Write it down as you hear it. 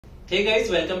Hey guys,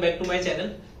 welcome back to my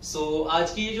channel. सो आज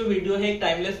की ये जो वीडियो है एक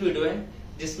टाइम लैप्स वीडियो है,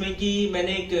 जिसमें कि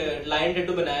मैंने एक लायन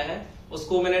टैटू बनाया है,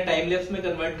 उसको मैंने टाइम लैप्स में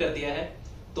कन्वर्ट कर दिया है।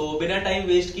 तो बिना टाइम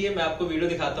वेस्ट किए मैं आपको वीडियो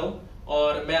दिखाता हूँ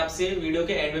और मैं आपसे वीडियो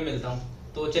के एंड में मिलता हूँ।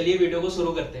 तो चलिए वीडियो को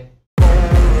शुरू करते हैं।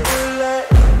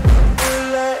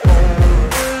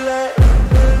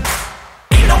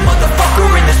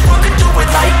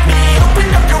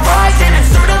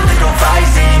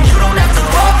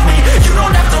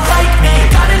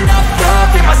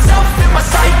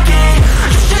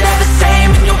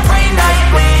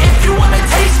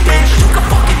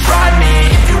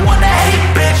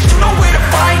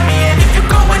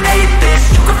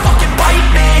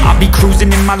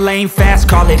 Cruising in my lane fast,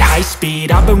 call it high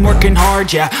speed. I've been working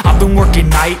hard, yeah, I've been working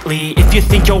nightly. If you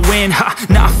think you'll win, ha,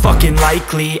 not fucking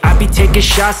likely. I be taking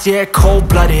shots, yeah,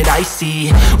 cold-blooded,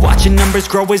 icy. Watching numbers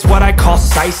grow is what I call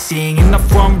sightseeing. In the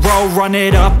front row, run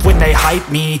it up when they hype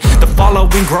me. The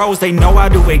following grows, they know how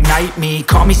to ignite me.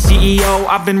 Call me CEO,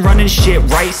 I've been running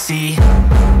shit right, see.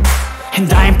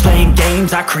 And I ain't playing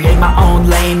games, I create my own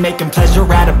lane. Making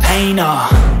pleasure out of pain,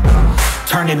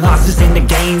 turning losses into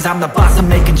gains. I'm the boss, I'm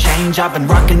making change. I've been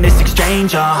rocking this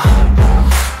exchange,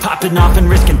 popping off and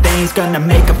risking things. Gonna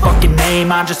make a fucking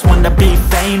name, I just wanna be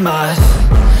famous.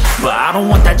 But I don't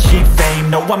want that cheap fame,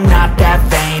 no, I'm not that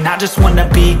vain. I just wanna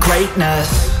be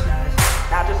greatness.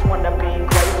 I just wanna be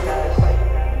greatness.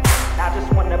 I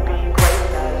just wanna be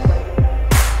greatness.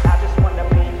 I just wanna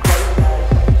be greatness.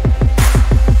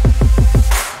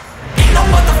 Ain't no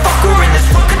motherfucker in this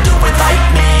world can do it like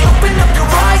me. Open up your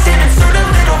eyes and insert a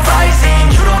little rising.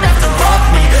 You don't have to love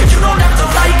me, you don't have to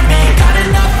like me. Got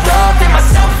enough love in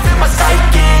myself, in my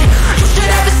psyche. You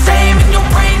should have the same in your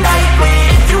brain nightly.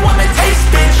 If you wanna taste,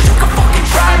 bitch, you can fucking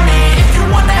try me. If you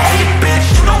wanna hate,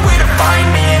 bitch, you know where to find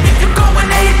me. And if you go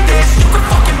and hate this, you can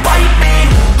fucking bite me.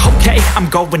 Okay, I'm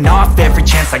going off every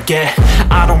chance I get.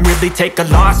 I don't really take a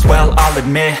loss, well, I'll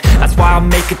admit. That's why I'll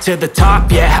make it to the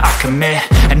top, yeah, I commit.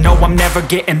 And no, I'm never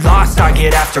getting lost, I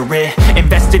get after it.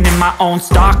 Investing in my own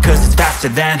stock, cause it's faster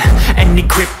than any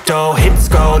crypto hits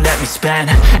go, let me spend.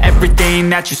 Everything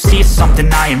that you see is something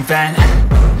I invent,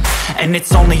 and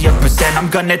it's only a percent. I'm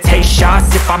gonna take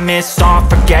shots, if I miss all,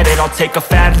 forget it. I'll take a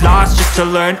fat loss just to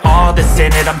learn all that's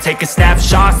in it. I'm taking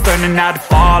snapshots, learning how to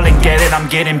fall and get it. I'm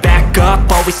getting back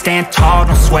up, always stand tall,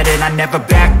 don't sweat it. I never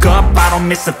back up, I don't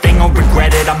miss a thing or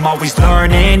regret it. I'm always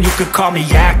learning, you could call me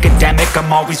academic.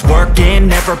 I'm always working,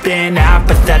 never been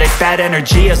apathetic. Bad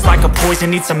energy is like a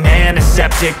poison, needs some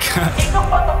antiseptic. Ain't no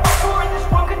motherfucker in this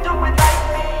world can do it like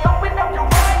me. Open up your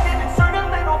eyes and insert a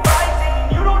little rising.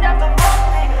 You don't have to love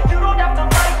me, you don't have to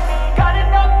like me. Got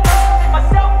enough love in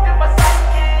myself, in my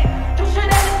psyche. You should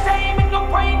have the same in your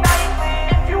brain nightly.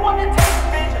 If you wanna taste,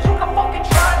 bitch, you can fucking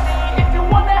try me. If you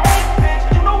wanna hate, bitch,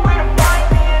 you know where to find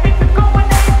me. And if you go and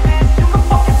hate this, you can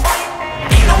fucking fight me.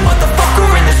 Ain't no motherfucker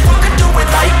in this world can do it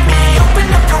like me. Open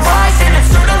up your eyes and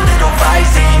insert a little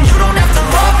rising. You don't have to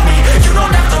love me, you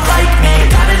don't have to like me.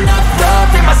 Got enough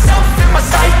love in myself, in my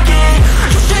psyche.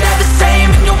 You should have the same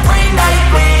in your brain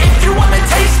nightly. If you wanna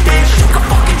taste, bitch, you can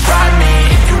fucking try me.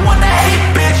 If you wanna hate,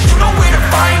 bitch, you know where to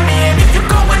find me. And if you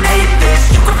go and hate this,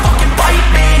 you can fucking bite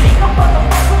me.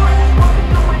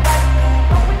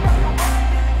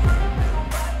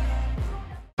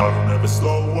 I don't ever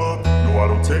slow up, no I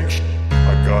don't take shit.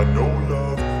 I got no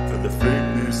love for the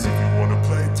fakeness. If you wanna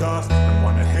play tough and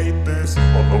wanna hate this,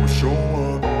 I'll always show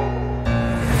up.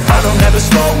 I don't ever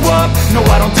slow up, no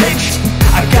I don't take shit.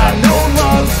 I got no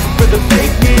love for the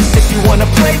fakeness. If you wanna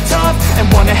play tough and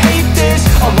wanna hate this,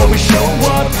 I'll always show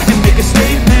up and make a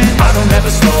statement. I don't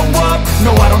ever slow up,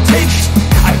 no I don't take shit.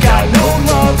 I got no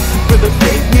love for the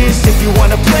fakeness. If you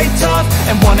wanna play tough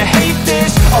and wanna hate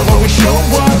this, I'll always show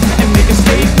up and make a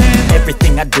statement.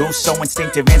 Everything I do so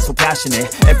instinctive and so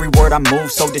passionate. Every word I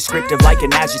move so descriptive like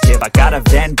an adjective. I got a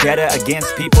vendetta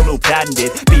against people who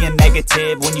patented being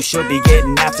negative when you should be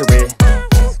getting after it.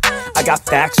 I got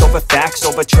facts over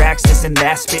tracks, this and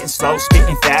that. Spitting slow,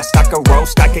 spitting fast, I could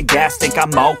roast, I could gas. Think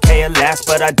I'm okay at last,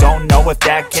 but I don't know if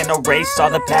that can erase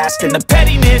all the past. And the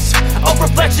pettiness, a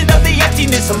reflection of the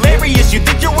emptiness. Hilarious, you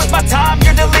think you're with my time,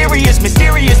 you're delirious.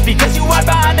 Mysterious, because you hide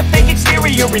behind a fake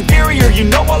exterior. Inferior, you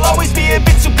know I'll always be a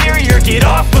bit superior. Get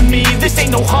off of me, this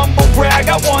ain't no humble brag.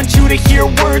 I want you to hear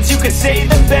words, you can say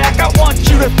them back. I want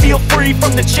you to feel free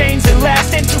from the chains that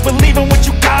last, and to believe in what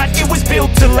you got, it was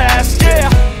built to last, yeah.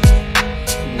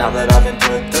 Now that I've been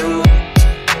put through,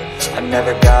 I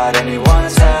never got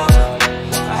anyone's help.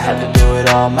 I had to do it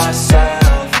all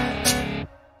myself.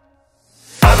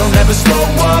 I don't ever slow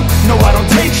up, no I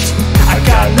don't take shit. I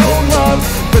got no love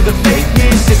for the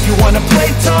fakeness. If you wanna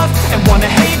play tough and wanna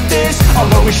hate this,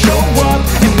 I'll always show up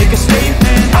and make a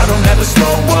statement. I don't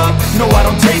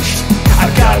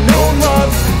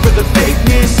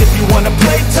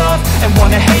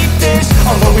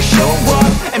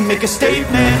make a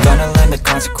statement. Gonna learn the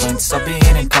consequence of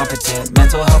being incompetent.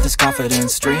 Mental health is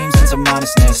confidence, dreams and some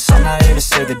honestness. I'm not here to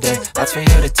save the day, that's for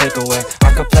you to take away.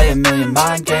 I could play a million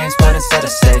mind games, but instead I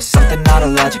say something not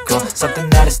illogical, something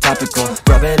that is topical.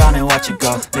 Rub it on and watch it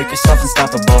go, make yourself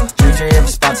unstoppable. Dreams are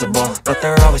irresponsible, but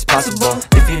they're always possible.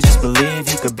 If you just believe,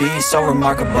 you could be so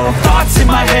remarkable. Thoughts in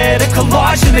my head, a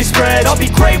collage and they spread. I'll be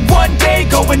great one day,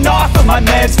 going off of my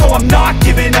meds. No, I'm not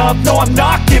giving up, no, I'm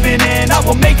not giving in. I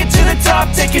will make it to the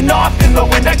top, taking off in the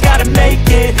wind. I gotta make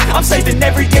it, I'm saving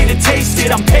every day to taste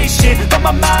it. I'm patient, but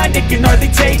my mind, it can hardly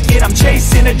take it. I'm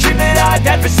chasing a dream that I've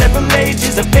had for several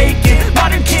ages. A vacant,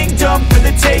 modern kingdom for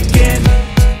the taking.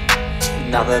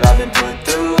 Now that I've been put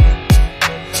through,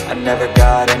 I never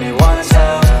got anyone's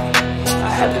help.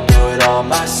 I had to do it all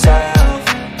myself.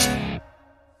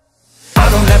 I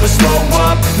don't ever slow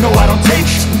up, no I don't take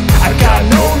sh**. I got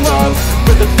no love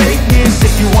for the fakeness.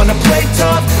 If you wanna play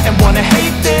tough and wanna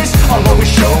hate this, I'll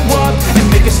always show up and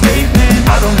make a statement.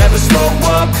 I don't ever slow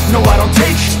up, no I don't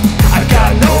take sh**. I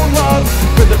got no love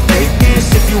for the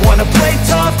fakeness. If you wanna play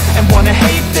tough and wanna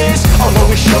hate this, I'll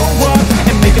always show up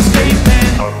and make a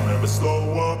statement. I don't ever slow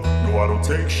up, no I don't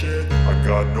take shit. I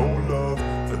got no love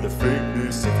for the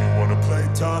fakeness. If you wanna play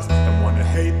tough and wanna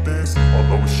hate this,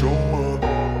 I'll always show up.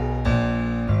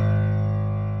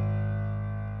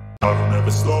 I don't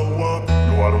ever slow up,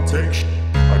 no I don't take shit.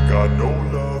 I got no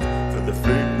love for the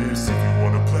fakeness. If you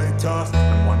wanna play tough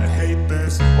and wanna hate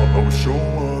this, I'll always show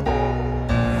up.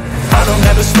 I don't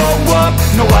ever slow up,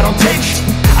 no I don't take sh**.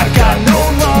 I got no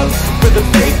love for the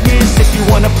fakeness. If you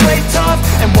wanna play tough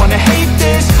and wanna hate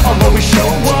this, I'll always show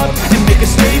up and make a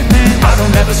statement. I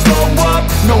don't ever slow up,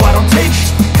 no I don't take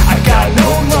sh**. I got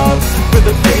no love for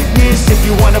the fakeness. If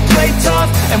you wanna play tough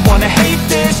and wanna hate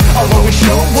this, I'll always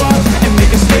show up and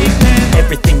make a statement.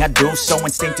 Everything I do so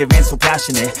instinctive and so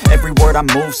passionate. Every word I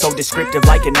move so descriptive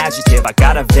like an adjective. I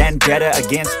got a vendetta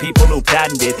against people who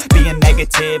patented being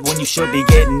negative when you should be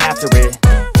getting after it.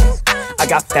 I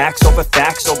got facts over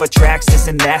tracks, this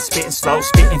and that. Spitting slow,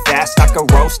 spitting fast. I could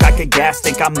roast, I could gas.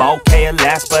 Think I'm okay at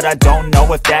last, but I don't know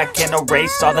if that can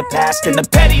erase all the past. And the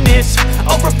pettiness,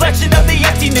 a reflection of the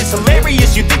emptiness.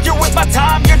 Hilarious, you think you're worth my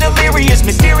time, you're delirious.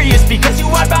 Mysterious, because you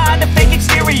hide behind a fake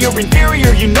exterior.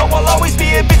 Inferior, you know I'll always be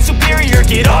a bit superior.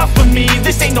 Get off of me,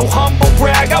 this ain't no humble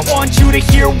brag. I want you to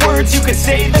hear words, you can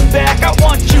say them back. I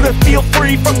want you to feel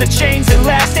free from the chains that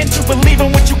last, and to believe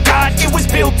in what you got, it was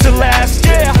built to last,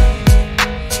 yeah.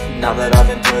 Now that I've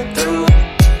been put through,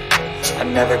 I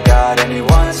never got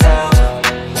anyone's help.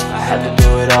 I had to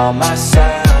do it all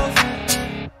myself.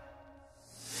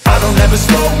 I don't ever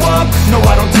slow up, no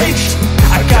I don't take sh**.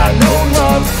 I got no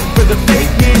love for the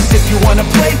fakeness. If you wanna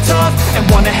play tough and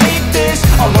wanna hate this,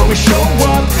 I'll always show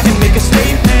up and make a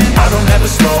statement. I don't ever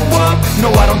slow up, no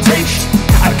I don't take sh**.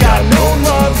 I got no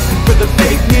love for the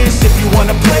fakeness. If you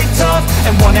wanna play tough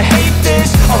and wanna hate this,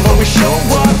 I'll always show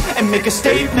up and make a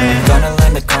statement. Gonna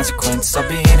learn the consequence of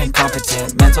being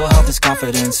incompetent. Mental health is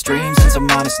confidence, dreams and some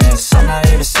honestness. I'm not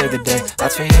here to save the day,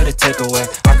 that's for you to take away.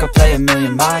 I could play a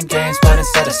million mind games, but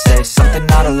instead I say something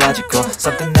not illogical,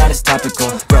 something that is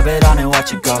topical. Rub it on and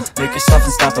watch it go, make yourself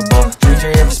unstoppable. Dreams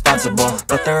are irresponsible,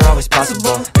 but they're always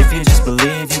possible. If you just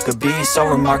believe, you could be so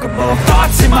remarkable.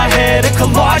 Thoughts in my head, a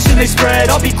collage and they spread.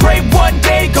 I'll be great one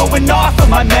day, going off of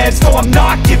my meds. No, I'm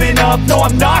not giving up, no,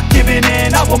 I'm not giving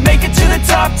in. I will make it to the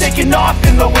top, taking off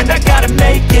in the wind. I gotta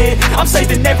make it, I'm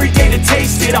saving every day to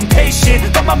taste it. I'm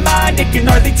patient, but my mind, it can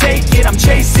hardly take it. I'm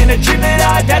chasing a dream that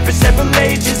I've had for several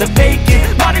ages. A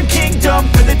vacant, modern kingdom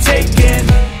for the taking.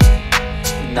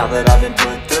 Now that I've been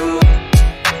put through,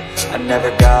 I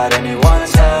never got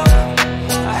anyone's help.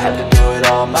 I had to do it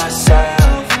all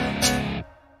myself.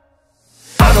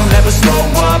 I don't ever slow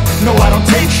up, no I don't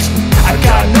take sh**. I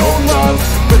got no love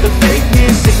for the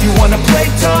fakeness. If you wanna play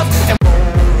tough and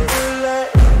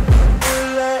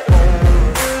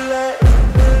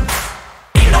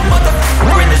ain't no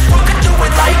motherfucker in this world could do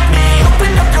it like me.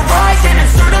 Open up your eyes and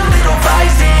insert a little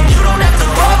rising. You don't have to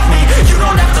love me, you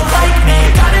don't have to like me.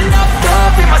 Got enough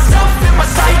love in myself, in my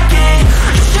psyche.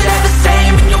 You should have the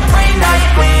same in your brain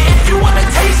nightly. If you wanna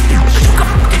taste it, you can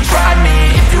fucking try me.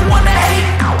 If you wanna hate,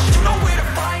 you know where to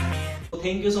find me.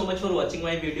 Thank you so much for watching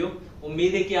my video.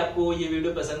 उम्मीद है कि आपको ये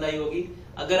video पसंद आई होगी।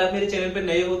 अगर आप मेरे चैनल पर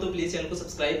नए हो तो प्लीज चैनल को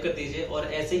सब्सक्राइब कर दीजिए और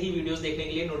ऐसे ही वीडियोस देखने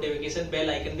के लिए नोटिफिकेशन बेल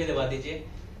आइकन भी दबा दीजिए।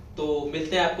 तो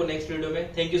मिलते हैं आपको नेक्स्ट वीडियो में।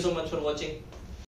 Thank you so much for watching.